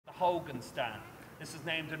Hogan stand. This is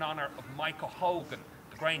named in honour of Michael Hogan,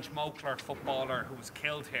 the Grange Moakler footballer who was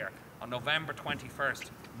killed here on November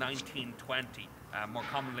 21st, 1920, more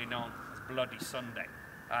commonly known as Bloody Sunday.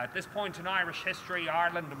 At this point in Irish history,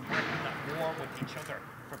 Ireland and Britain at war with each other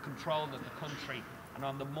for control of the country. And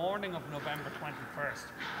on the morning of November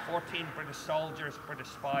 21st, 14 British soldiers, British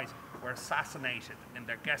spies, were assassinated in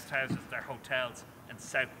their guest houses, their hotels in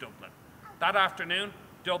South Dublin. That afternoon,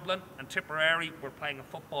 Dublin and Tipperary were playing a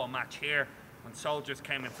football match here when soldiers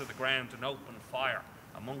came into the ground and opened fire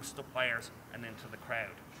amongst the players and into the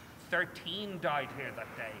crowd. 13 died here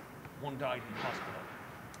that day, 1 died in hospital.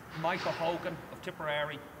 Michael Hogan of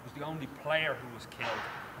Tipperary was the only player who was killed,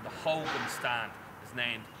 and the Hogan stand is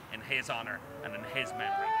named in his honour and in his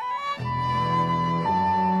memory.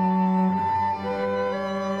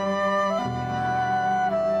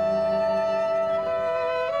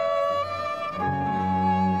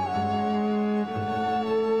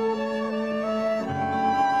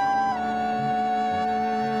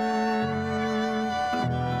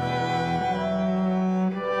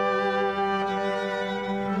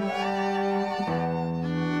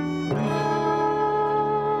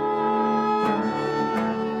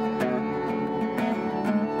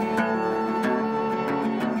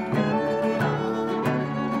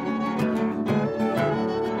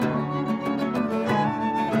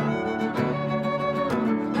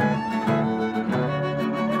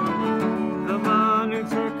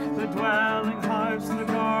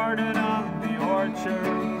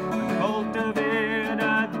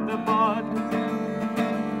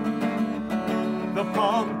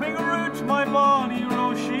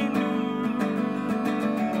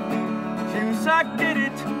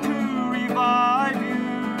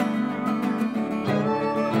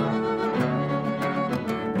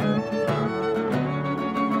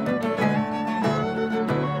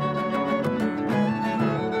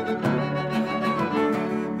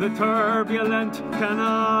 Turbulent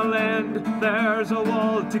canal end, there's a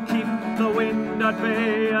wall to keep the wind at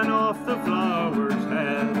bay and off the flower's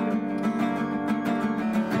head.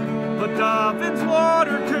 But David's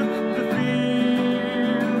water took the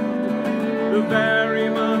field, the very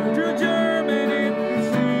month to germinate the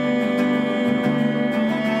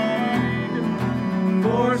seed.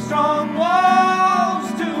 4 strong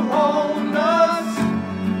walls to hold us,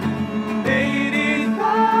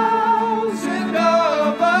 80,000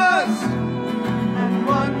 of us, and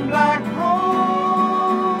 1 black rose,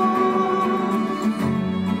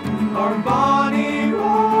 our bonny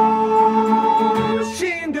rose,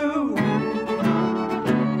 she knew.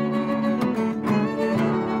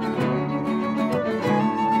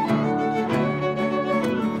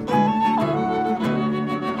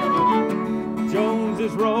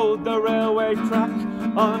 Joneses rode the railway track,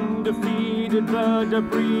 undefeated the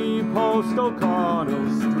debris post O'Connell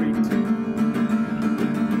Street.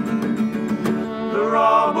 The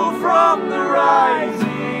rubble from the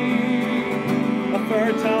rising, a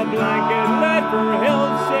fertile blanket led for Hill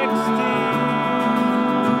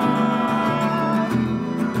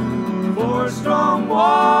 16. 4 strong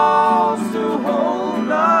walls to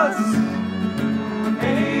hold us,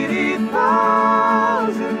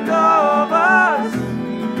 80,000 of us,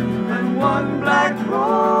 and 1 black rose,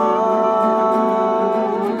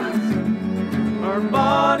 our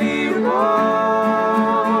bonny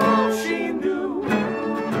rose, she knew.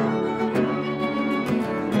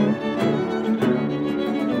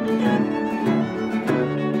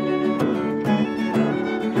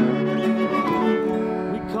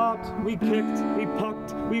 We caught, we kicked, we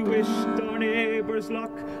pucked, we wished our neighbours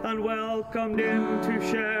luck and welcomed him to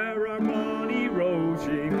share our bonny rose,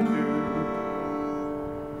 she knew.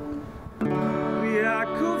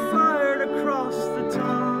 Who fired across the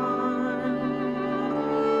time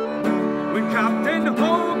when Captain